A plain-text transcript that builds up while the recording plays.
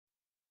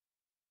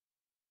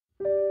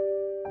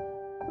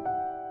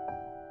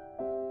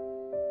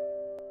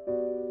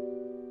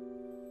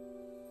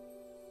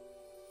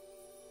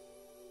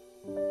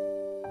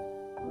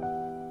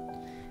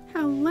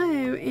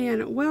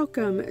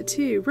welcome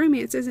to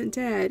Romance Isn't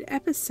Dead,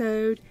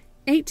 episode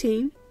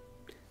 18,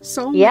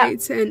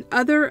 Soulmates and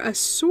Other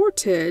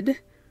Assorted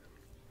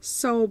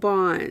Soul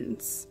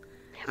Bonds.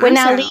 We're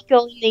now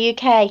legal in the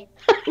UK.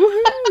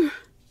 Woohoo!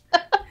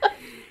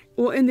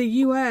 Well, in the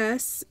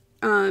US,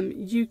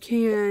 you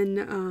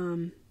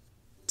can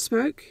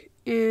smoke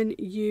and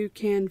you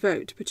can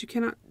vote, but you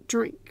cannot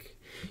drink.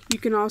 You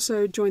can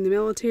also join the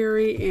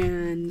military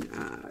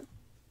and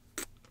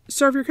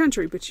serve your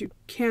country, but you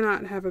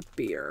cannot have a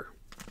beer.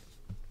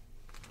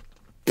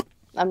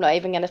 I'm not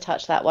even going to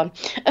touch that one.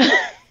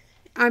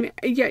 I mean,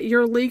 yeah,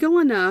 you're legal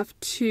enough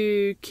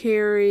to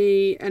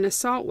carry an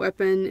assault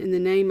weapon in the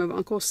name of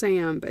Uncle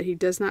Sam, but he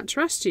does not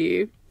trust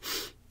you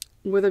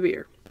with a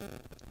beer.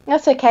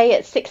 That's okay.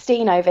 At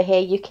 16 over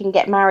here, you can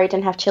get married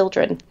and have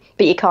children,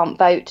 but you can't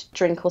vote,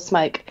 drink, or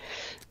smoke.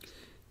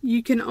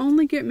 You can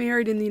only get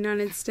married in the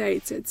United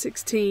States at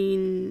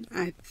 16.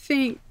 I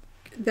think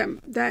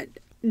that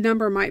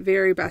number might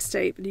vary by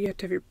state, but you have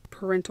to have your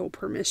parental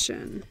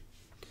permission.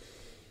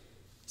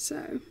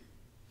 So,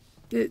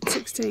 it's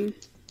 16.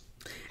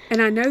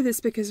 And I know this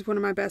because one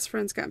of my best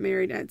friends got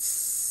married at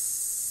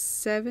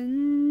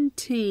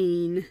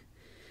 17,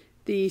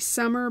 the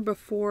summer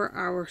before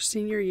our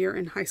senior year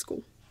in high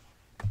school.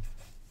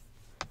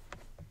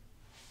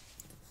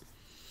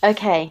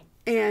 Okay.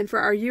 And for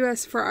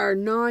our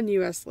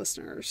non-US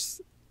listeners,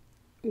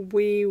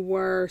 we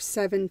were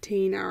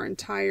 17 our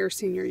entire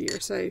senior year.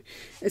 So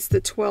it's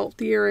the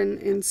 12th year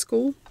in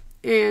school,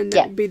 and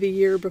that would be the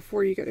year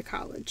before you go to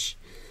college.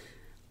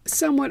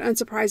 Somewhat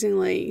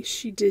unsurprisingly,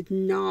 she did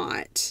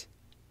not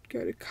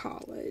go to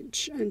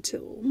college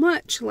until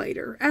much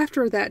later,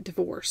 after that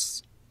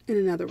divorce and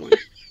another one.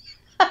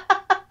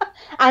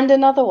 And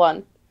another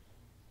one.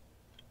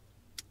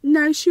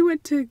 No, she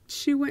went to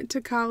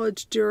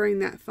college during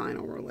that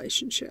final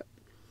relationship.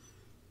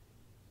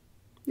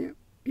 Yep.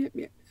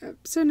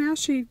 So now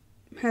she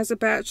has a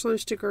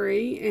bachelor's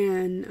degree,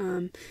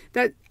 and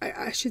that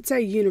I should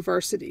say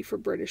university for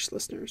British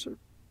listeners or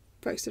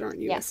folks that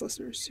aren't U.S.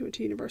 listeners. She went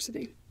to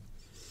university.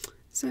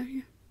 So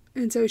yeah,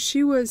 and so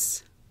she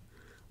was,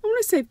 I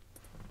want to say,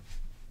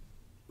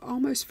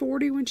 almost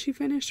 40 when she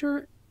finished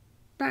her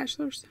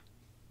bachelor's.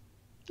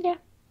 Yeah,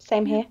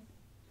 same here.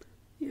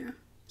 Yeah.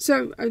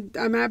 So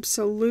I'm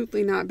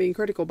absolutely not being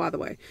critical, by the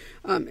way.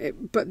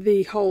 But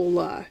the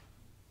whole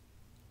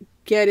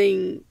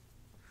getting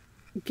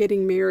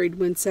married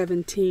when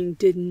 17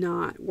 did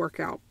not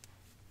work out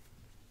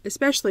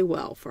especially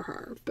well for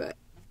her. But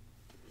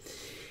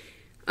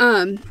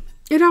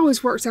it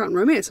always works out in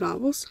romance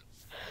novels.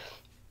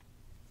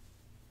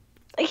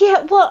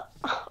 Yeah, well,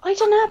 I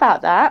don't know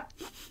about that.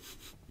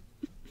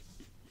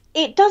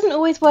 It doesn't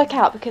always work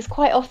out because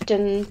quite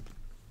often,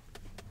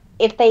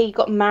 if they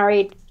got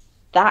married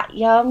that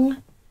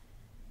young,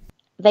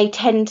 they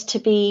tend to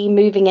be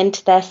moving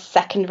into their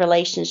second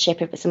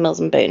relationship if it's a Mills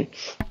and Boone.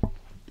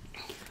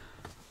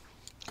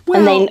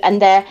 Well,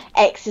 and their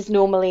ex is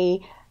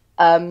normally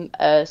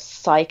a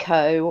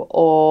psycho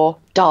or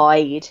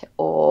died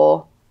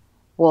or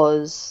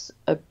was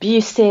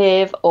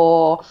abusive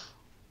or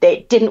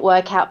it didn't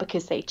work out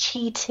because they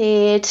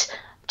cheated.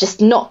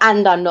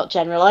 And I'm not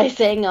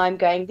generalizing. I'm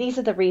going, these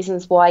are the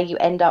reasons why you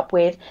end up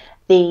with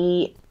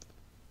in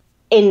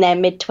their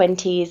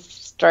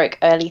mid-20s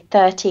 / early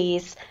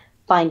 30s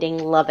finding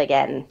love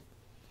again.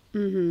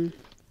 Mm-hmm.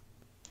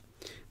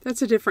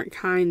 That's a different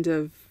kind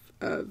of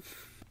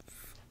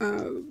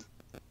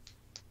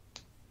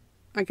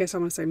I guess I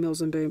want to say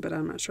Mills and Boone, but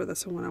I'm not sure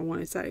that's the one I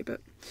want to say.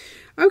 But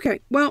okay,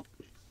 well,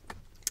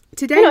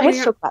 today we're not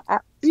here to talk about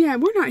that. Yeah,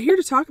 we're not here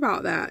to talk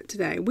about that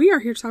today. We are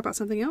here to talk about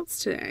something else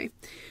today.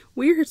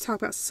 We are here to talk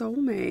about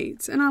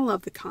soulmates, and I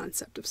love the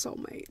concept of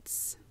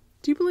soulmates.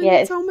 Do you believe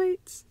in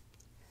soulmates?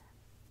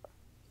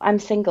 I'm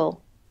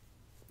single.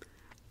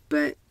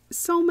 But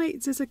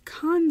soulmates is a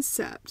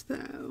concept,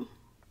 though.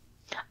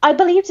 I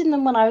believed in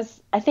them when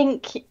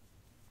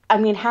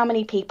how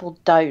many people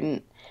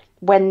don't?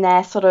 When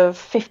they're sort of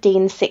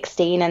 15,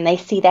 16 and they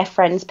see their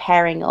friends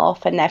pairing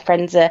off and their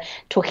friends are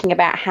talking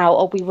about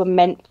how, we were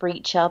meant for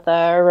each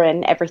other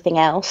and everything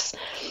else.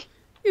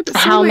 Yeah, but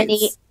how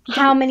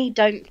many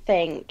don't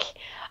think,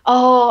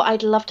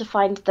 I'd love to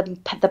find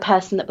the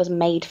person that was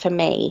made for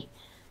me?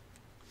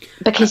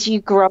 Because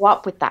you grow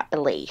up with that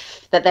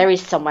belief that there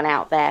is someone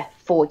out there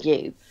for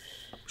you.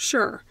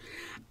 Sure.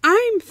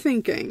 I'm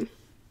thinking,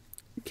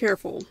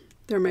 careful,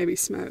 there may be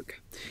smoke,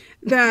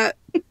 that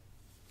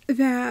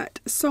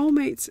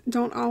soulmates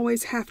don't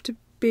always have to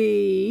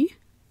be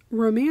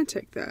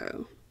romantic,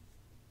 though.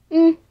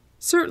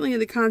 Certainly in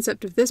the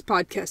concept of this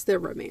podcast, they're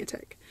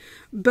romantic.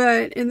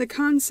 But in the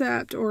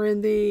concept or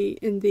in the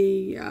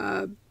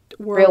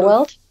real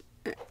world?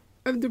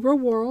 The real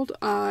world,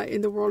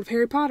 in the world of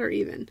Harry Potter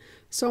even,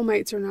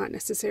 soulmates are not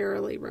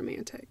necessarily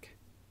romantic.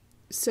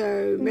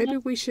 So maybe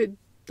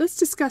let's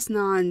discuss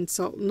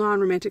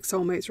non-romantic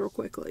soulmates real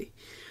quickly.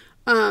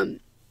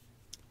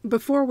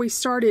 Before we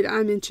started,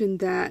 I mentioned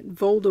that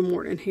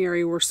Voldemort and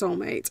Harry were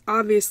soulmates.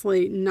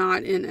 Obviously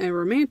not in a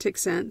romantic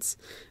sense,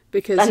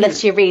 because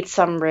unless you read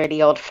some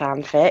really odd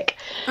fanfic.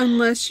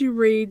 Unless you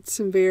read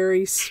some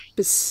very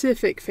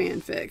specific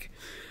fanfic,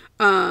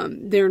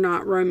 they're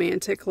not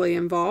romantically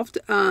involved.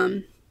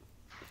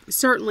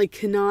 Certainly,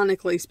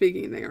 canonically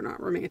speaking, they are not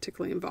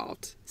romantically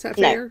involved. Is that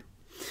fair? No.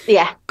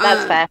 Yeah,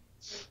 that's fair.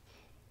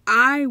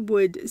 I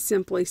would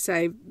simply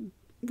say,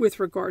 with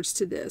regards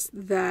to this,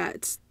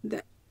 that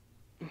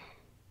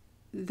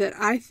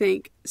I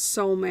think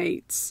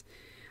soulmates,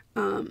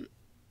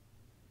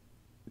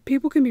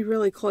 people can be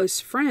really close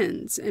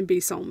friends and be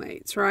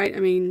soulmates, right? I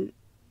mean,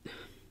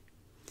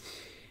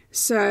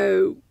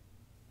 so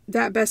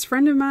that best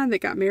friend of mine that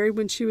got married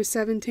when she was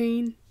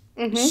 17,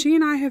 she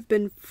and I have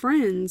been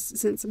friends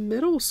since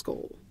middle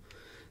school.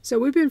 So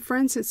we've been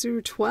friends since we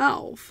were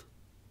 12.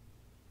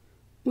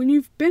 When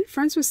you've been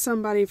friends with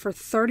somebody for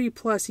 30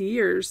 plus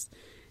years,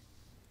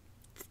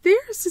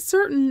 there's a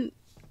certain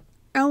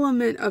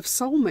element of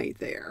soulmate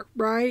there,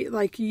 right?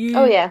 Like you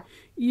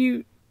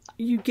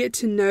get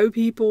to know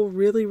people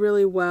really,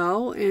 really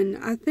well. And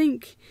I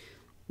think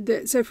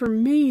that, so for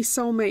me,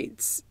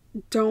 soulmates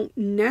don't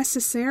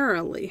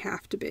necessarily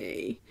have to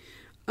be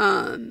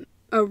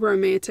a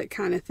romantic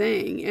kind of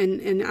thing.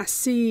 And I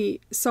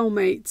see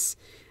soulmates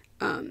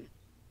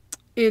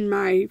in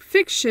my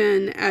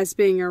fiction as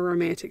being a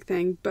romantic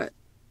thing, but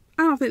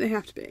I don't think they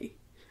have to be.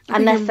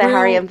 Unless they're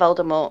Harry and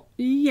Voldemort.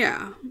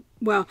 Yeah.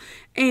 Well,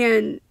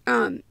 and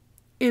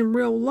in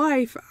real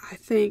life, I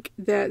think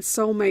that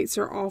soulmates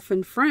are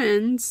often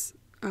friends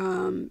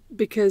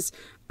because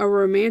a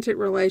romantic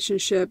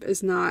relationship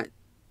is not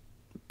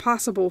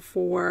possible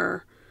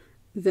for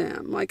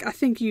them. Like, I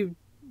think you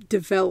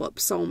develop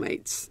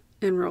soulmates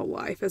in real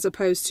life as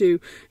opposed to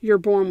you're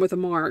born with a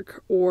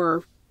mark,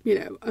 or, you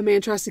know, a man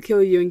tries to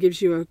kill you and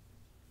gives you a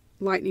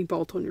lightning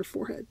bolt on your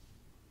forehead.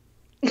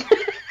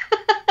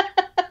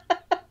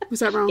 Was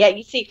that wrong? Yeah,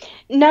 you see,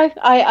 no,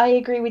 I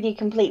agree with you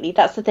completely.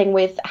 That's the thing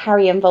with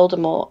Harry and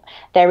Voldemort.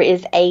 There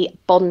is a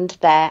bond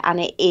there,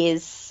 and it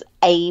is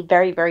a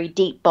very, very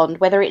deep bond.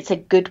 Whether it's a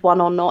good one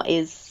or not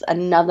is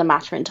another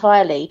matter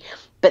entirely,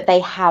 but they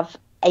have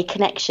a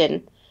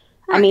connection.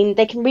 Right. I mean,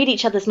 they can read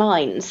each other's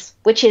minds,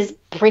 which is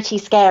pretty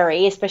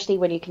scary, especially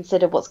when you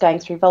consider what's going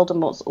through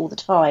Voldemort's all the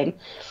time.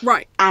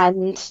 Right.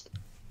 And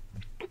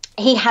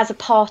Harry has a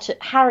part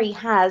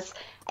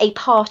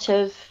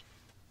of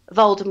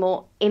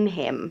Voldemort in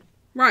him.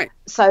 Right.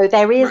 So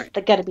there is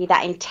going to be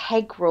that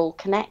integral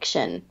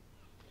connection.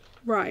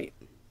 Right.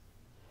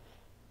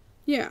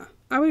 Yeah,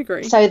 I would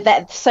agree. So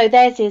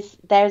theirs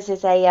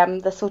is a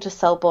the sort of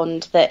soul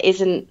bond that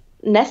isn't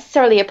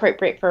necessarily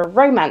appropriate for a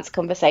romance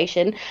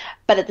conversation,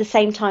 but at the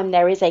same time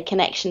there is a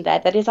connection there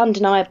that is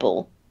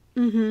undeniable.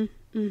 I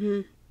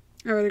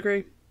would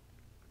agree.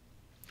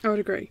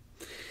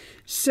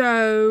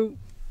 So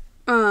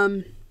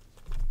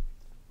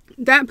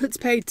that puts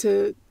paid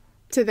to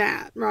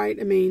that, right?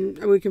 I mean,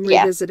 we can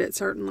revisit it,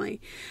 certainly.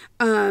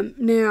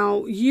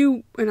 Now,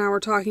 you and I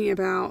were talking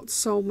about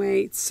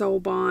soulmates,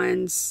 soul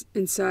bonds,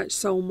 and such,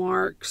 soul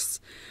marks.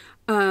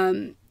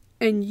 And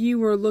you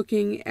were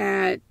looking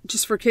at,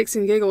 just for kicks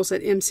and giggles,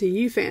 at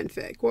MCU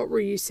fanfic. What were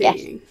you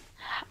seeing?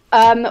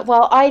 Yes.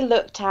 Well, I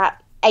looked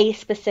at a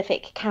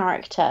specific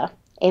character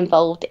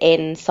involved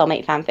in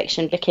soulmate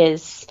fanfiction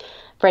because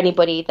for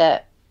anybody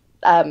that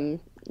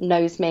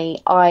knows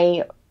me,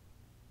 I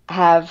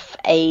have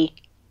a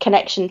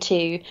connection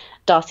to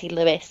Darcy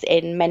Lewis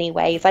in many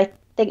ways. I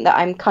think that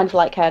I'm kind of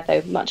like her,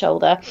 though much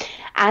older,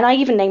 and I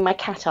even named my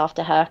cat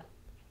after her,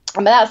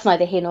 but that's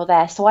neither here nor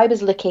there. So I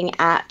was looking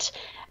at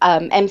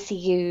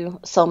MCU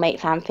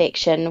soulmate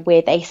fanfiction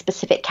with a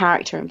specific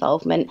character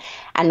involvement,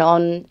 and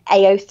on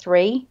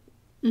AO3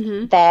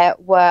 there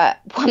were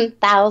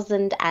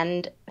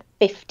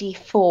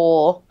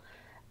 1054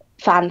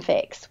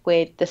 fanfics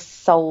with the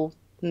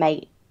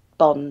soulmate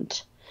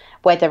bond,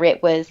 whether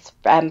it was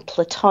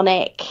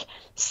platonic,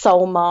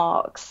 soul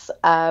marks,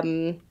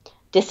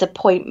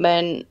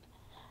 disappointment,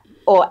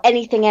 or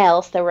anything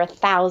else. There were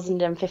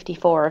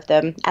 1054 of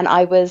them, and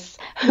I was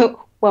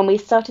when we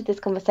started this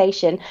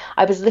conversation,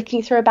 I was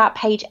looking through about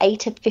page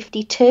 8 of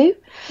 52.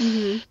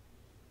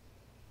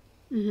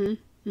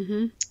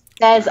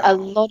 There's a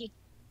lot of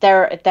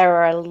there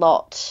are a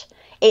lot.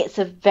 It's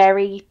a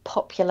very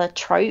popular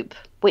trope,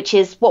 which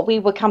is what we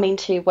were coming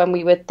to when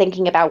we were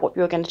thinking about what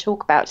we were going to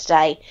talk about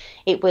today.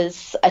 It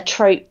was a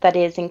trope that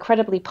is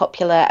incredibly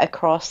popular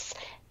across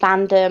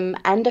fandom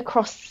and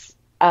across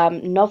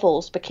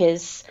novels,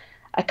 because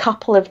a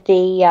couple of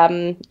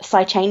the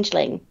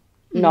Psy-Changeling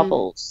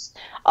novels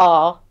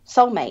are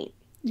soulmate,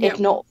 if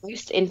not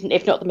most,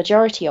 if not the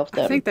majority of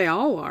them. I think they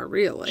all are,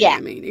 really. Yeah, I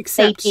mean,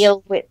 except they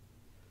deal with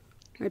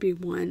maybe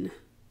one.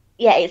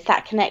 Yeah, it's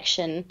that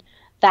connection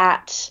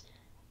that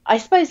I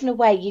suppose in a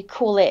way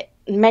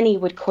many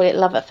would call it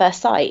love at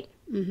first sight.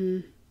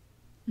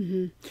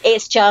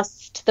 It's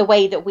just the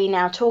way that we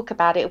now talk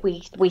about it.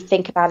 We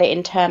think about it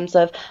in terms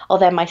of, oh,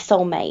 they're my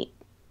soulmate.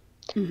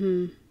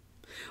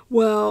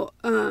 Well,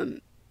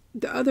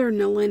 the other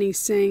Nalini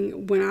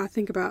Singh, when I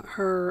think about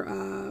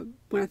her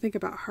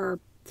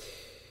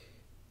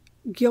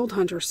Guild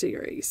Hunter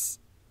series,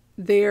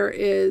 there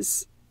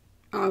is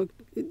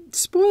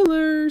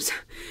spoilers.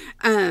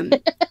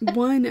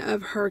 One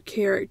of her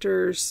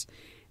characters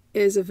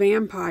is a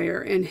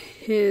vampire, and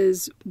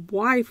his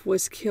wife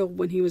was killed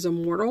when he was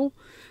immortal.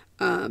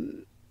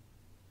 And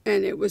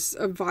it was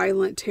a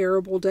violent,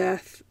 terrible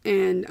death,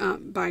 and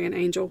by an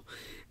angel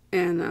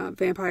and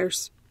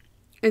vampires.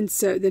 And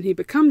so then he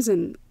becomes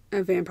a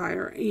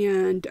vampire,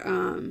 and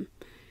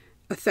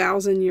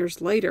 1,000 years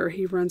later,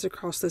 he runs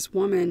across this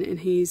woman, and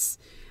he's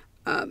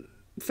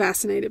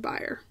fascinated by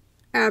her.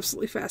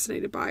 Absolutely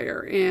fascinated by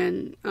her.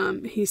 And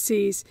he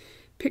sees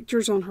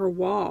pictures on her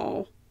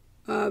wall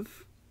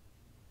of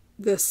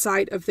the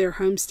site of their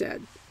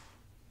homestead.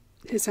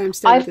 His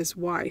homestead with his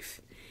wife.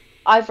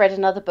 I've read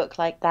another book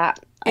like that.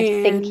 I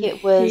think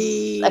it was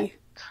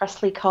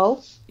Cressley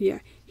Cole. Yeah.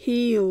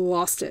 He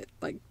lost it.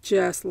 Like,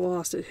 just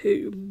lost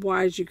it.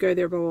 Why did you go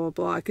there? Blah, blah,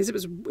 blah. Because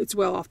it's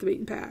well off the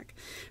beaten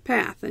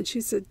path. And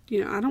she said,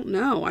 I don't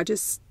know. I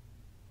just,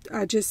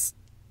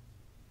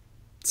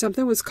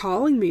 something was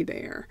calling me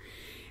there.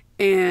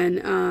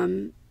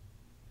 And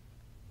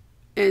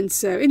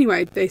so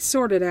anyway, they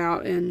sort it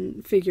out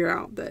and figure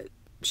out that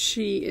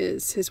she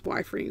is his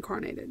wife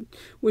reincarnated,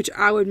 which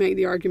I would make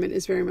the argument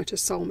is very much a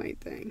soulmate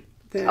thing.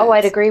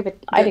 I'd agree.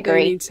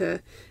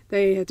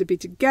 They had to be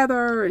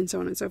together and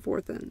so on and so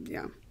forth. And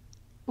yeah.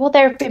 Well,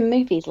 there have been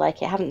movies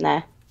like it, haven't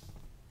there?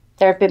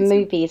 There have been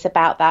movies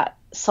about that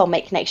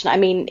soulmate connection. I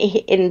mean,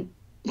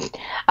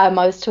 I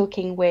was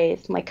talking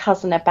with my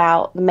cousin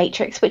about The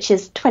Matrix, which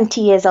is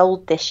 20 years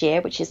old this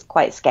year, which is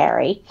quite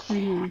scary,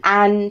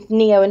 and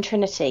Neo and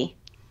Trinity.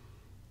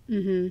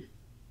 Mm-hmm.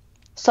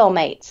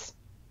 Soulmates.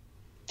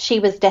 She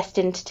was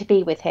destined to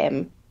be with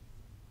him,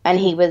 and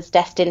he was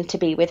destined to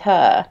be with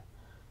her.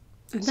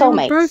 And they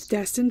were both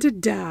destined to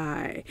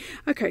die.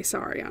 Okay,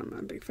 sorry, I'm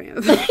not a big fan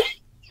of that.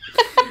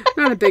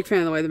 I'm not a big fan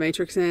of the way The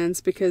Matrix ends,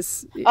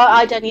 because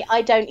I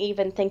don't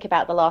even think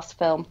about the last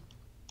film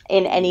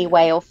in any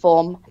way or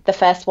form. The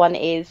first one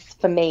is,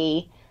 for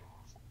me,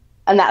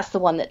 and that's the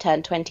one that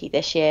turned 20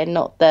 this year,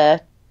 not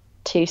the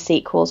two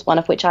sequels, one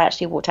of which I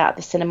actually walked out of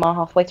the cinema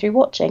halfway through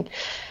watching.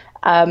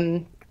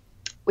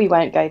 We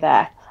won't go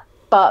there,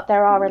 but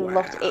there are a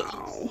lot.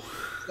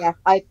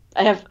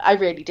 I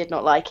really did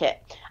not like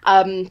it.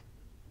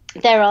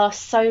 There are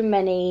so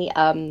many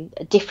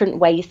different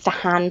ways to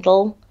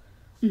handle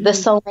the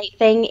soulmate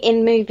thing.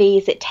 In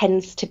movies, it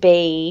tends to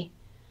be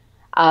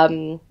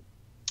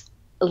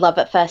love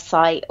at first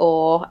sight,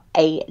 or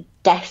they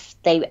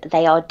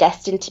are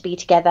destined to be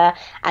together,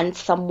 and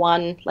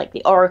someone like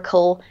the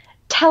Oracle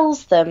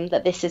tells them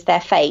that this is their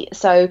fate.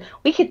 So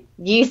we could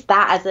use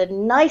that as a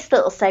nice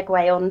little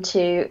segue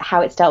onto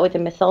how it's dealt with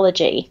in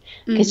mythology,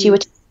 because you were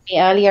telling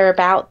me earlier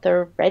about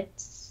the red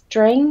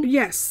string.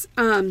 Yes.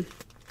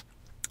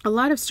 A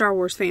lot of Star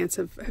Wars fans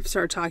have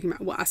started talking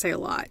about, well, I say a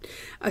lot,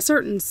 a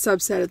certain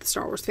subset of the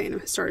Star Wars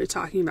fandom has started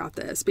talking about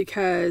this,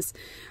 because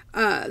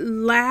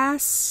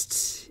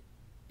last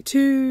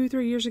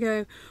 2-3 years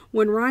ago,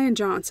 when Rian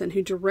Johnson,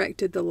 who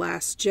directed The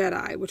Last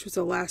Jedi, which was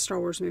the last Star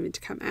Wars movie to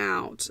come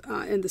out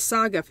in the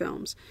saga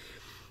films,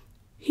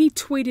 he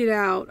tweeted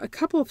out a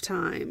couple of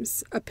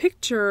times a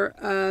picture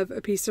of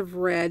a piece of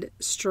red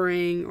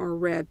string or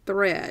red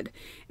thread.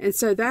 And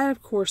so that,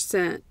 of course,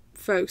 sent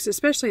folks,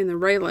 especially in the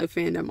Reylo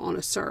fandom, on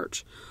a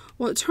search.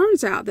 Well, it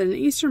turns out that in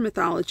Eastern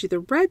mythology,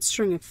 the red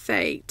string of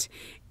fate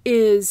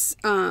is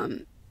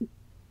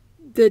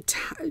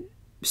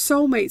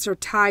soulmates are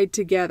tied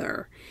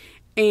together,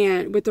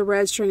 and with the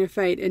red string of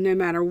fate, and no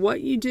matter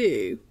what you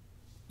do,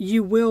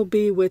 you will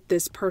be with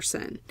this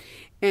person.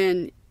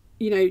 And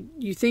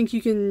you think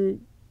you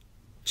can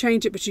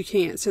change it, but you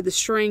can't. So the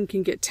string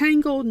can get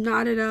tangled,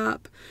 knotted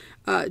up,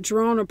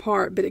 drawn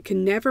apart, but it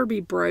can never be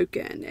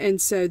broken.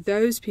 And so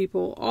those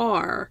people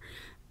are,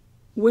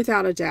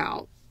 without a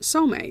doubt,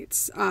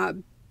 soulmates.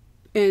 And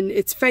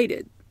it's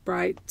fated,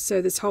 right?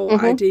 So this whole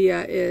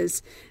idea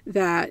is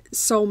that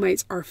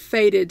soulmates are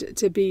fated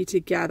to be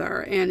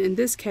together. And in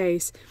this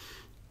case,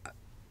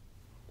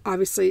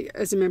 obviously,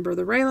 as a member of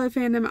the Reylo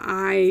fandom,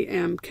 I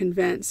am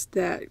convinced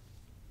that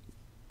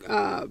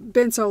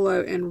Ben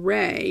Solo and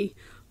Rey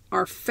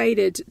are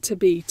fated to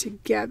be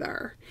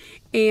together.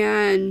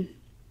 And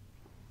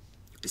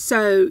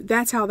so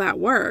that's how that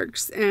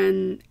works.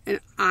 And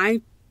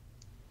I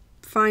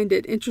find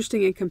it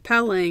interesting and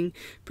compelling,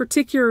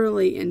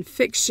 particularly in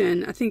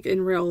fiction. I think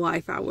in real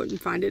life I wouldn't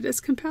find it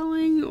as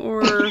compelling.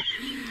 Or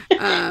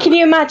can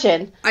you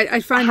imagine? I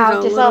find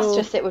how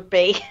disastrous it would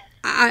be.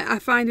 I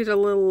find it a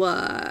little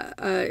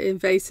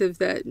invasive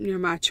that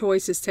my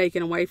choice is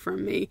taken away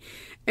from me,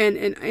 and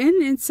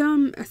in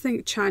some, I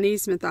think,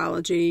 Chinese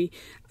mythology,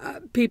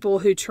 people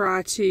who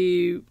try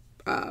to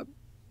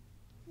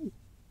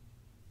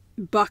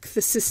buck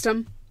the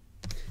system,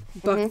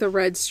 buck the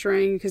red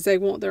string because they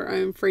want their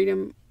own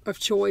freedom of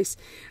choice,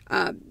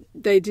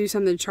 they do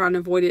something to try and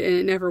avoid it, and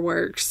it never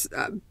works.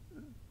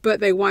 But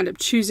they wind up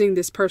choosing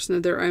this person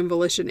of their own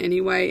volition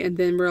anyway, and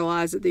then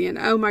realize at the end,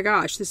 oh my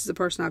gosh, this is a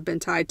person I've been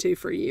tied to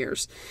for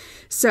years.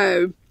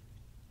 So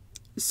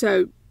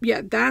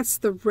yeah, that's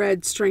the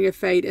red string of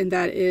fate, and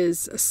that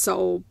is a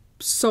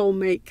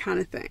soulmate kind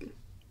of thing.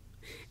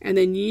 And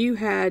then you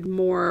had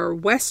more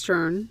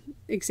Western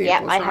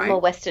examples, I have more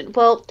Western.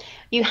 Well,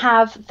 you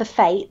have the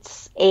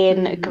Fates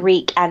in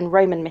Greek and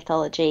Roman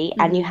mythology,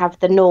 and you have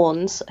the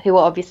Norns, who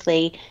are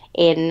obviously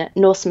in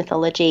Norse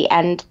mythology,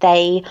 and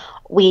they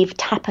weave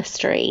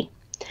tapestry.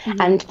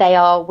 And they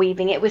are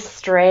weaving it with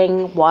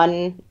string.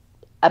 One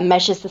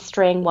measures the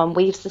string, one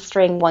weaves the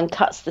string, one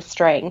cuts the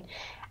string.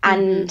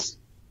 And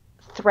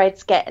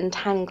threads get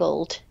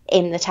entangled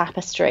in the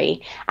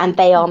tapestry, and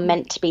they are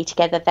meant to be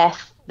together.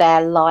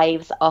 Their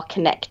lives are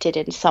connected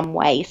in some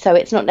way. So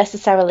it's not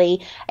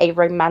necessarily a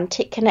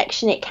romantic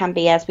connection. It can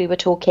be, as we were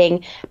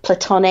talking,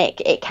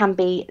 platonic. It can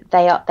be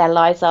their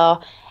lives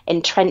are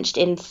entrenched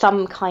in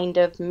some kind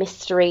of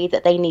mystery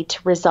that they need to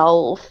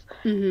resolve,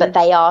 but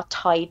they are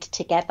tied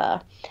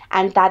together.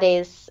 And that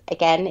is,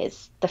 again,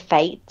 it's the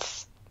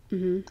fates.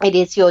 It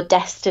is your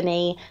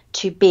destiny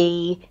to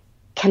be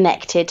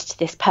connected to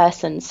this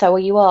person. So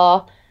you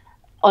are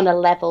on a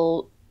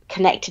level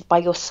connected by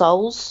your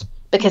souls,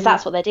 because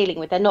that's what they're dealing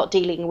with. They're not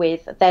dealing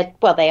with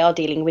they are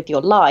dealing with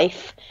your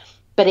life,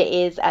 but it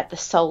is at the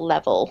soul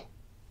level.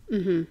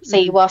 So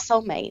you are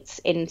soulmates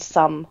in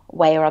some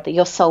way or other.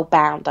 You're soul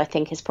bound, I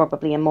think, is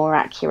probably a more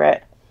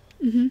accurate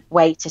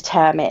way to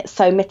term it.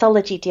 So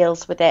mythology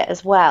deals with it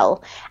as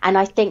well, and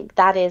I think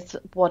that is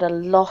what a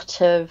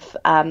lot of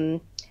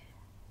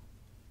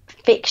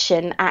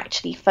fiction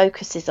actually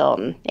focuses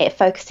on. It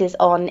focuses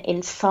on,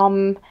 in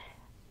some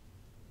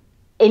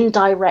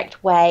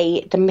indirect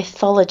way, the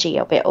mythology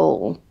of it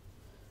all.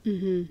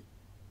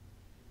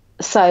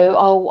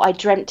 So, I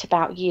dreamt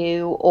about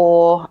you,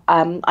 or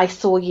I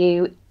saw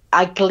you,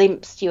 I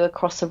glimpsed you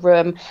across a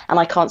room, and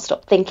I can't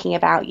stop thinking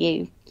about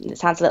you. It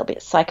sounds a little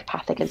bit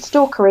psychopathic and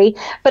stalkery,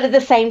 but at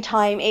the same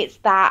time, it's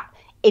that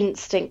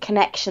instant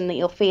connection that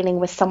you're feeling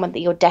with someone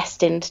that you're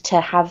destined to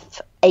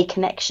have a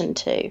connection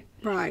to.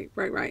 Right.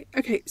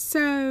 Okay,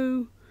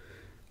 so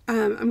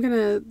I'm going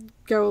to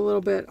go a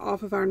little bit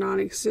off of our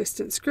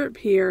non-existent script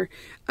here.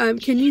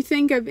 Can you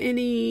think of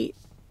any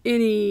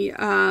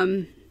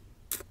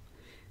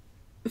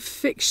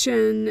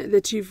fiction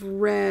that you've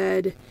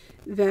read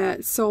that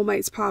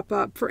soulmates pop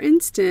up? For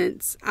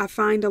instance, I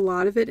find a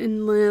lot of it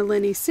in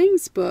Lenny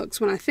Singh's books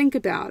when I think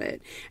about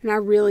it, and I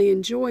really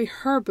enjoy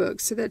her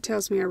books, so that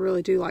tells me I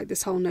really do like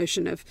this whole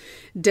notion of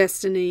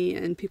destiny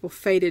and people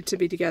fated to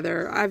be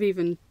together. I've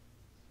even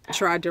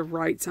tried to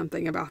write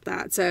something about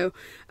that. So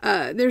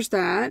there's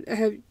that.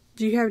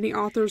 Do you have any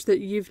authors that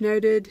you've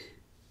noted?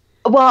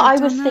 Well, I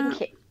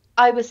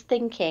was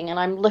thinking, and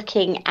I'm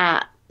looking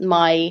at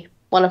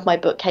one of my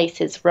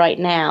bookcases right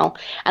now,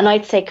 and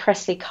I'd say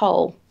Cressley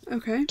Cole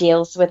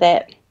deals with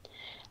it.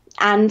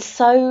 And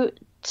so,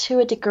 to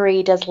a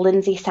degree, does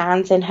Lindsay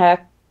Sands in her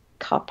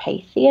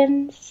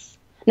Carpathians?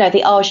 No,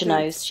 the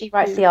Argonautes. She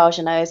writes the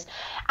Argonautes,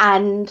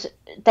 and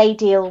they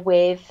deal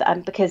with,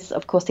 because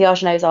of course the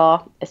Argonautes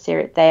are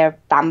they're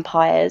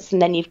vampires,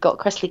 and then you've got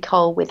Cressley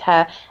Cole with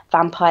her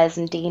vampires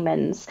and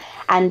demons,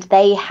 and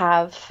they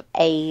have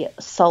a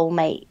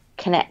soulmate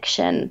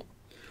connection.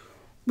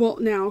 Well,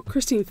 now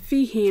Christine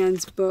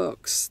Feehan's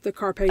books, the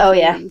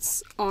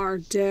Carpathians, are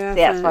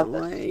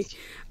definitely.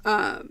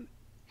 And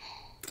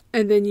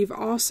then you've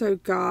also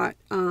got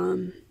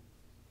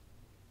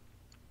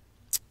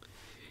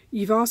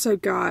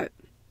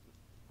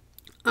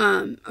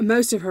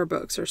most of her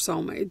books are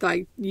soulmate.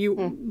 Like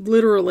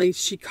literally,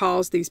 she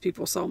calls these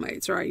people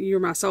soulmates, right? You're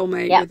my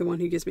soulmate. You're the one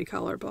who gives me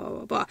color. Blah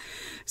blah blah.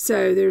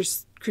 So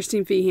there's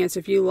Christine Feehan. So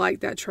if you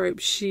like that trope,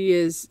 she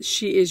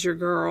is your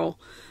girl.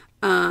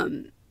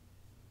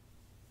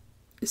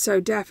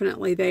 So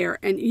definitely there.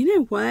 And you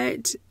know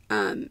what?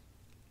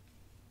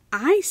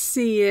 I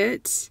see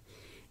it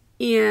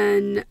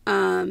in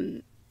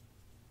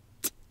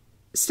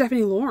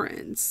Stephanie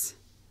Lawrence.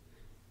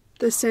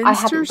 The Sinster I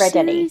haven't read series,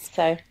 any,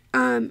 so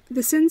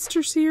the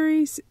Sinster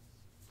series.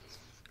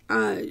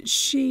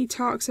 She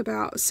talks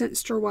about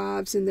Sinster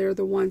wives, and they're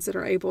the ones that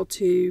are able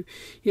to,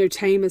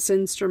 tame a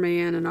Sinster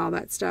man and all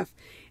that stuff.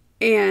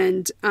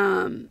 And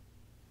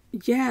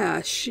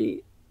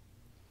she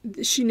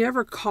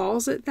never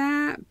calls it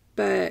that,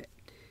 but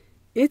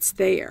it's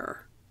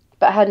there.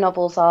 But her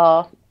novels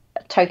are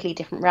a totally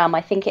different realm.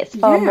 I think it's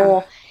far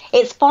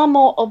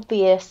more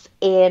obvious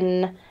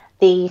in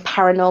the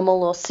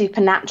paranormal or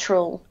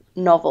supernatural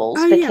novels,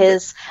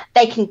 because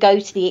they can go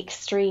to the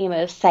extreme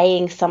of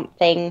saying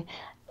something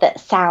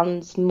that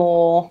sounds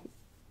more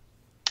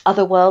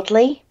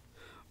otherworldly.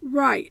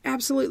 Right,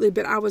 absolutely.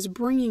 But I was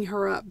bringing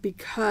her up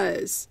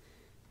because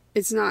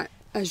it's not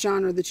a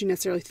genre that you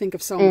necessarily think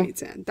of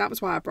soulmates in. That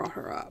was why I brought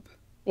her up.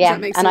 Does that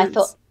make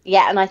sense?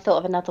 I thought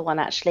of another one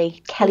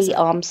actually. Kelly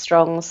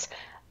Armstrong's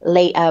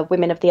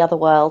Women of the Other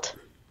World.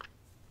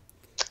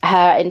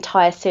 Her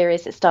entire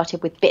series, it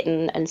started with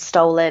Bitten and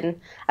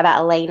Stolen, about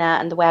Elena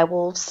and the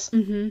werewolves.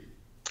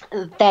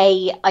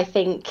 I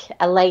think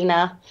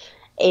Elena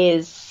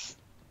is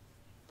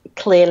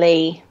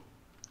clearly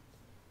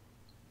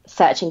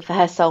searching for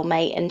her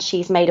soulmate, and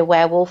she's made a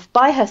werewolf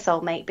by her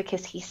soulmate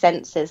because he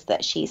senses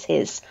that she's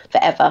his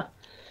forever.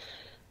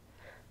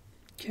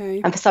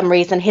 Okay. And for some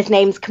reason, his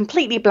name's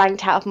completely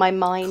blanked out of my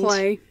mind.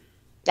 Clay.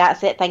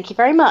 That's it. Thank you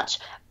very much.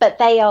 But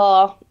they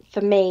are,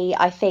 for me,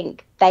 I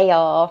think they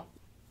are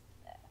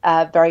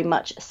very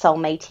much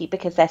soulmatey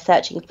because they're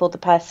searching for the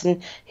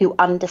person who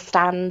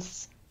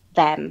understands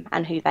them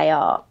and who they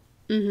are.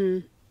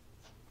 Mm-hmm.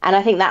 And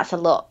I think that's a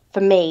lot,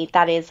 for me,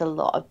 that is a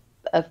lot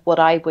of what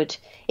I would,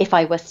 if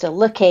I were still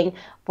looking,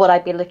 what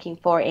I'd be looking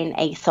for in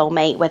a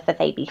soulmate, whether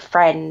they be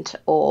friend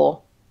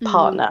or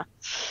partner.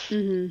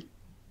 Mm-hmm.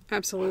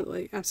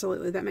 Absolutely.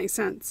 Absolutely. That makes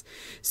sense.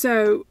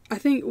 So I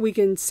think we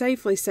can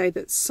safely say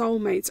that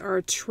soulmates are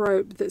a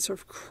trope that sort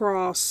of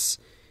cross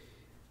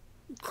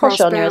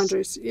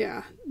boundaries.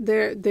 Yeah.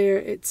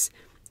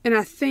 And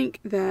I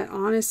think that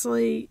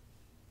honestly,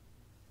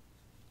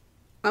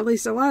 at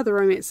least a lot of the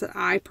romance that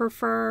I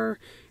prefer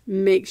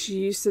makes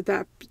use of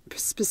that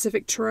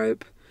specific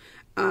trope.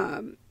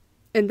 And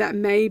that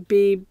may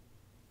be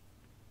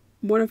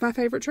one of my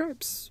favorite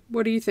tropes.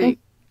 What do you think?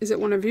 Is it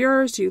one of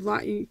yours? Do you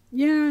like?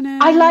 Yeah, no.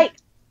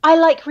 I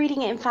like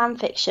reading it in fan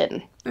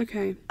fiction.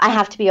 Okay. I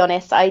have to be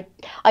honest. I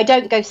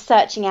don't go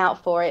searching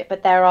out for it,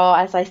 but there are,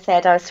 as I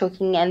said, I was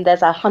talking, and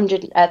there's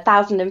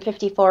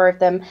 1,054 of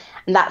them,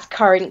 and that's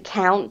current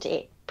count.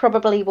 It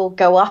probably will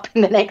go up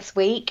in the next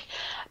week,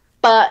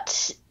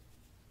 but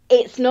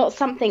it's not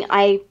something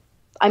I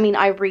mean,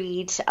 I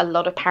read a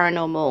lot of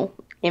paranormal.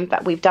 In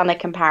fact, we've done a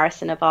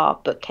comparison of our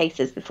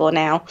bookcases before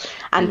now,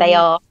 and they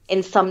are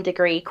in some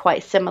degree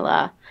quite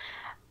similar.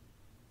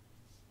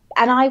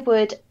 And I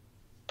would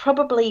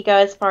probably go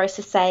as far as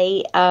to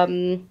say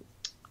To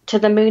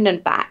the Moon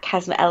and Back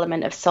has an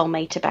element of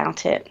soulmate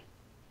about it.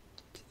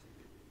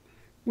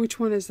 Which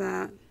one is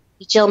that?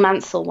 The Jill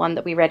Mansell one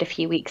that we read a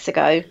few weeks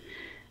ago.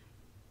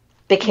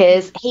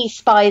 Because he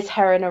spies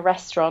her in a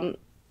restaurant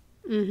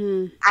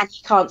and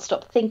he can't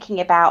stop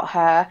thinking about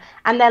her.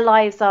 And their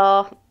lives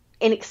are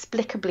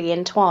inexplicably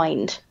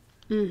entwined.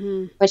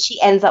 When she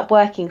ends up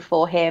working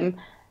for him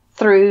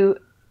through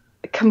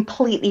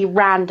completely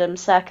random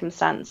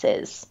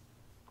circumstances,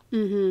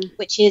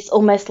 which is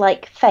almost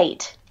like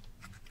fate.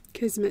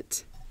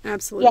 Kismet.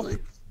 Absolutely.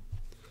 Yes.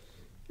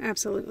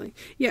 Absolutely.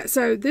 Yeah,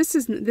 so this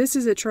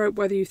is a trope,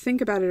 whether you think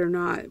about it or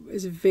not,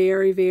 is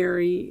very,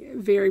 very,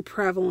 very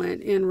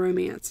prevalent in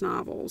romance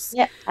novels.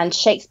 Yeah, and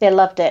Shakespeare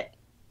loved it.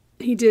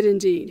 He did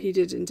indeed. He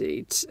did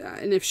indeed.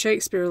 And if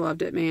Shakespeare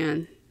loved it,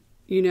 man,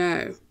 you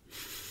know.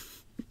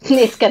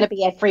 It's going to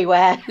be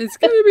everywhere. It's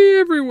going to be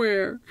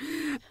everywhere.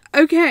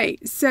 Okay,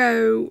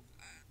 so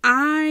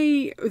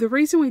the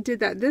reason we did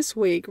that this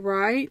week,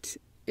 right,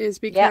 is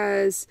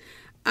because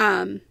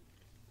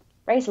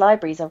Ray's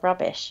libraries are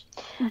rubbish.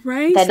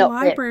 Ray's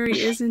library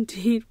is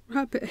indeed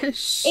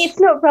rubbish. It's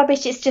not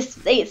rubbish, it's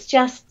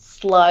just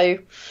slow.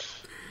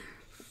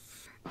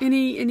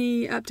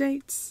 Any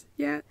updates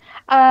yet?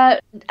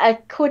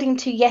 According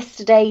to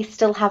yesterday,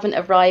 still haven't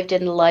arrived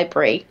in the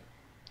library.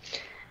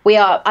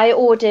 I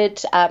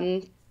ordered,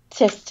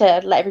 just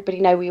to let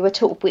everybody know,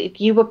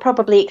 you were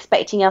probably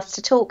expecting us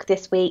to talk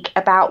this week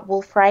about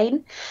Wolf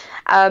Rain.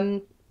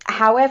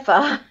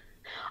 However,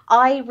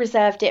 I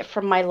reserved it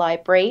from my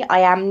library. I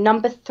am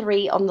number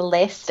 3 on the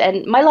list,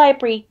 and my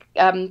library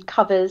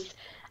covers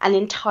an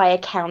entire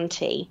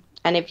county.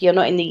 And if you're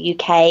not in the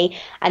UK,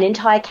 an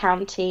entire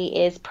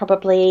county is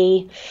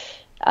probably,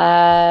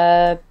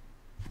 putting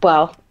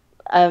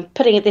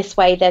it this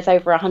way, there's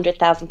over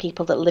 100,000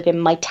 people that live in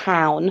my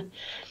town,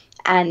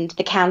 and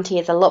the county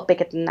is a lot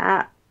bigger than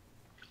that.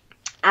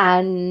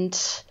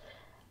 And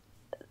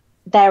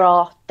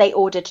they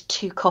ordered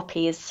 2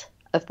 copies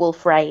of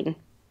Wolf Rain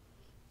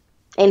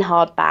in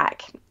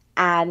hardback,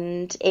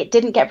 and it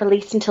didn't get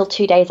released until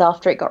 2 days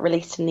after it got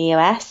released in the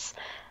US,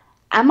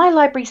 and my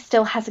library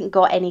still hasn't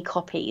got any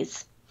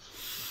copies.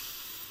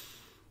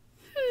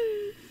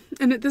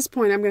 And at this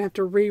point, I'm going to have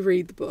to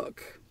reread the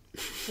book.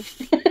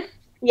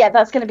 Yeah,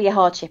 that's going to be a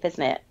hardship,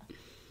 isn't it?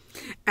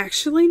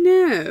 Actually,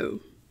 no.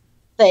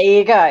 There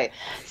you go.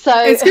 So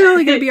it's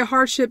only going to be a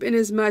hardship in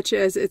as much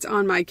as it's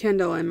on my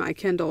Kindle, and my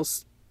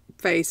Kindle's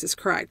face is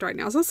cracked right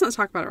now. So let's not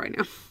talk about it right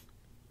now.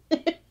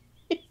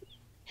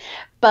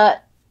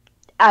 But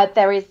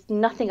there is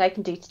nothing I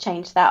can do to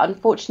change that.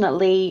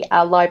 Unfortunately,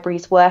 our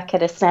libraries work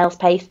at a snail's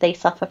pace. They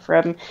suffer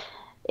from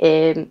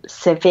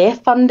severe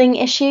funding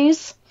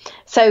issues.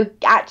 So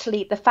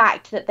actually, the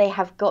fact that they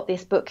have got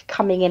this book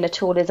coming in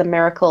at all is a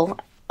miracle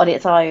on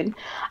its own.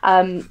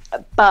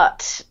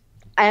 But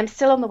I am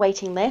still on the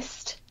waiting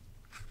list,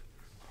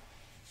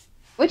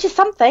 which is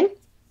something.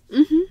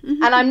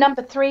 And I'm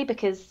number 3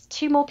 because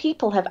 2 more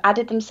people have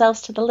added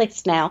themselves to the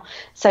list now.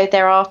 So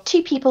there are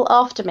 2 people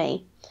after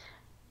me.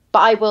 But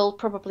I will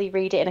probably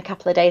read it in a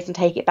couple of days and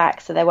take it back,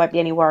 so there won't be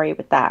any worry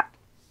with that.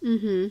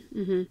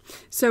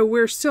 So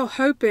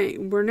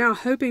we're now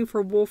hoping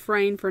for Wolf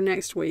Rain for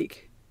next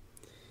week.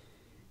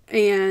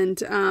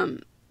 And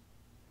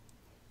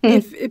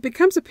if it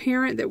becomes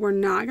apparent that we're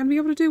not going to be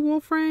able to do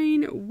Wolf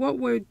Rain,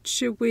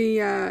 should we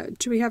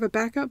have a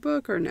backup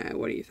book or no?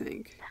 What do you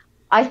think?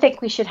 I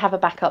think we should have a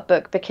backup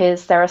book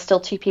because there are still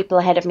 2 people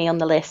ahead of me on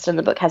the list and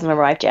the book hasn't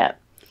arrived yet.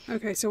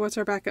 Okay, so what's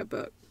our backup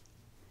book?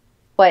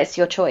 Well, it's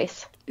your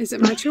choice. Is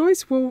it my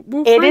choice? Wolf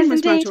Rain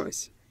was my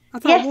choice. I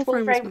thought Wolf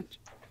Rain was my choice.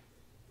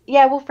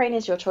 Yeah, Wolf Rain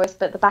is your choice,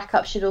 but the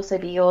backup should also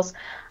be yours.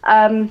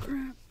 Crap.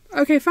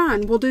 Okay,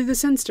 fine. We'll do the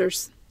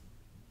Sinsters.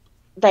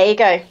 There you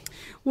go.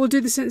 We'll do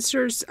the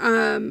Sinsters.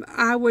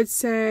 I would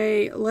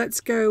say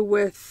let's go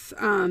with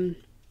an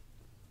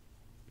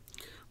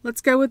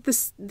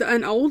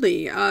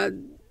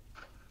oldie.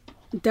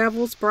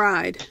 Devil's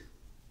Bride.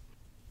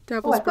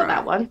 Devil's I've got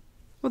that one.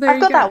 Well, there you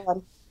go. I've got that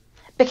one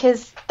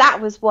because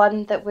that was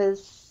one that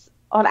was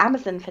on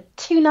Amazon for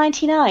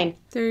 $2.99.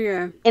 There you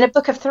go. In a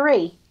book of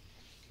 3.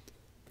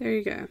 There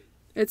you go.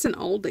 It's an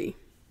oldie.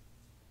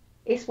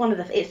 It's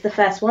it's the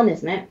first one,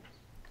 isn't it?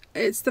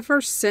 It's the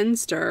first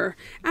Sinster.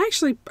 I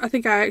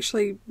think I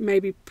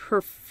maybe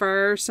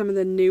prefer some of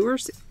the newer.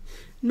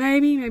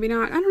 Maybe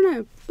not. I don't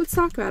know. Let's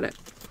talk about it.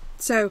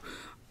 So,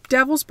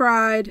 Devil's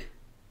Bride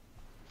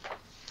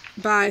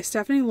by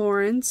Stephanie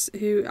Lawrence,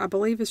 who I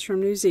believe is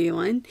from New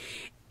Zealand,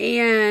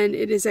 and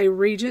it is a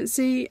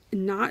Regency,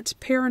 not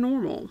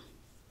paranormal.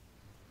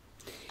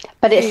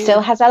 But it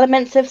still has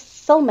elements of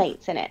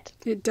Soulmates in it.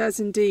 It does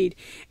indeed.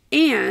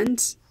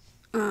 And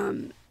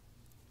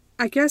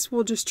I guess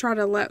we'll just try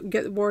to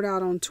get the word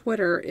out on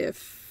Twitter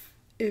if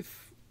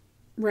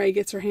Ray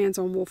gets her hands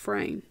on Wolf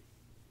Rain.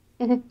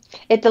 Mm-hmm.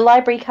 If the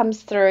library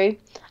comes through,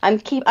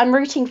 I'm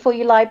rooting for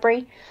you,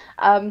 library.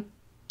 I'm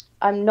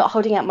not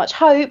holding out much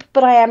hope,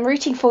 but I am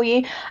rooting for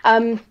you.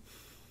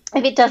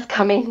 If it does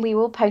come in, we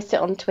will post it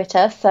on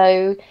Twitter,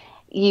 so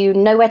you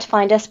know where to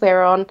find us.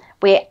 We're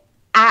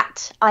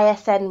at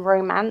ISN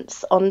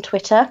Romance on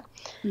Twitter,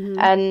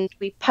 and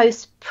we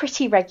post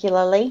pretty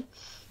regularly.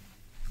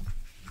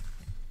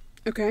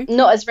 Okay.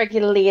 Not as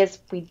regularly as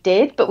we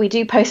did, but we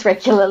do post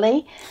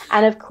regularly.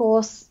 And of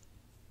course...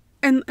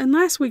 And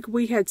last week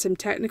we had some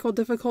technical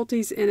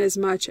difficulties in as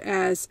much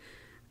as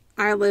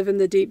I live in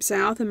the deep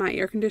south and my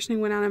air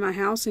conditioning went out in my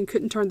house and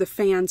couldn't turn the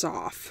fans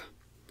off.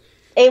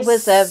 It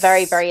was a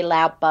very, very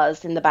loud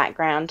buzz in the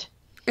background.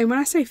 And when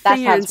I say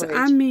fans,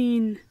 I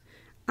mean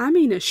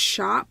a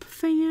shop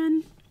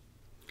fan.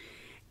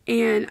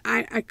 And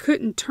I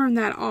couldn't turn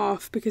that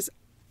off because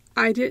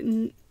I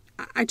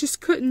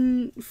just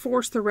couldn't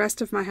force the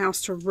rest of my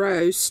house to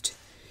roast.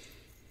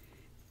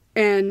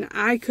 And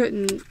I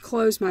couldn't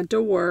close my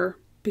door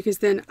because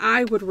then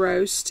I would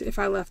roast if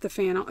I left the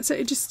fan on. So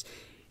it just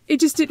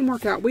didn't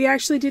work out. We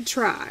actually did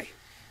try,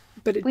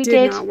 but it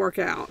did not work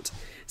out.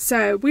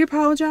 So we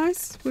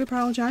apologize. But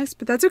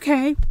that's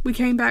okay. We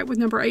came back with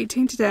number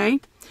 18 today,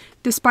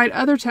 despite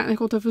other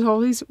technical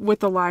difficulties with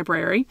the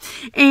library.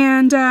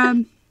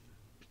 And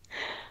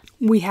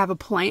we have a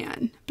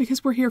plan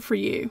because we're here for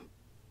you.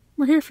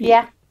 We're here for you.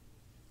 Yeah,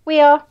 we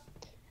are.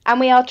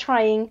 And we are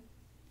trying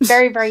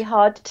very, very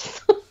hard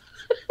to...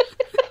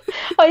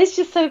 Oh, it's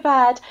just so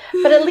bad.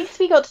 But at least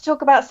we got to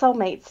talk about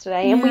Soulmates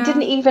today. And we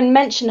didn't even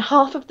mention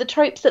half of the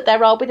tropes that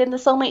there are within the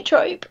Soulmate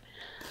trope.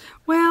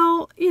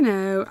 Well,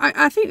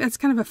 I think that's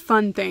kind of a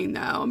fun thing,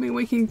 though. I mean,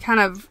 we can kind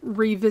of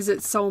revisit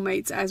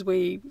Soulmates as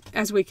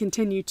we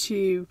continue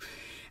to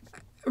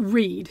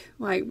read.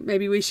 Like,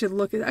 maybe we should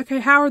look at, okay,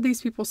 how are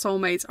these people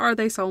soulmates? Are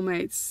they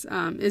soulmates?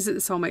 Is it the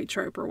soulmate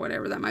trope or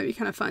whatever? That might be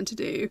kind of fun to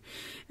do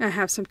and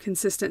have some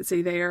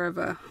consistency there of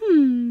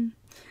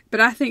But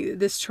I think that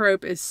this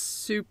trope is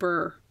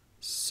super,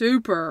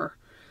 super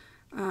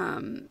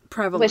prevalent.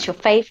 Well, it's your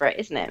favourite,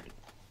 isn't it?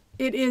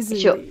 It is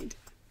it's indeed. Your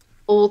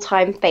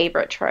all-time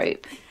favourite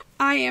trope.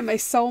 I am a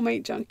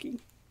soulmate junkie.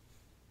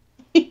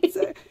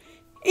 So,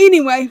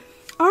 anyway,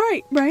 all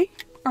right, Ray,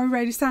 are we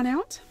ready to sign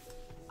out?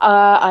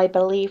 I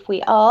believe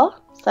we are.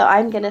 So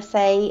I'm going to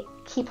say,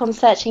 keep on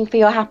searching for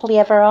your happily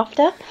ever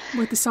after.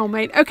 With the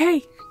soulmate.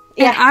 Okay.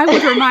 Yeah. And I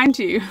would remind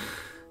you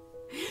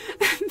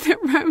that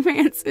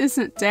romance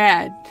isn't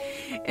dead.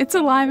 It's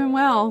alive and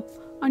well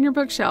on your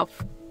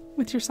bookshelf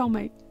with your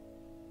soulmate.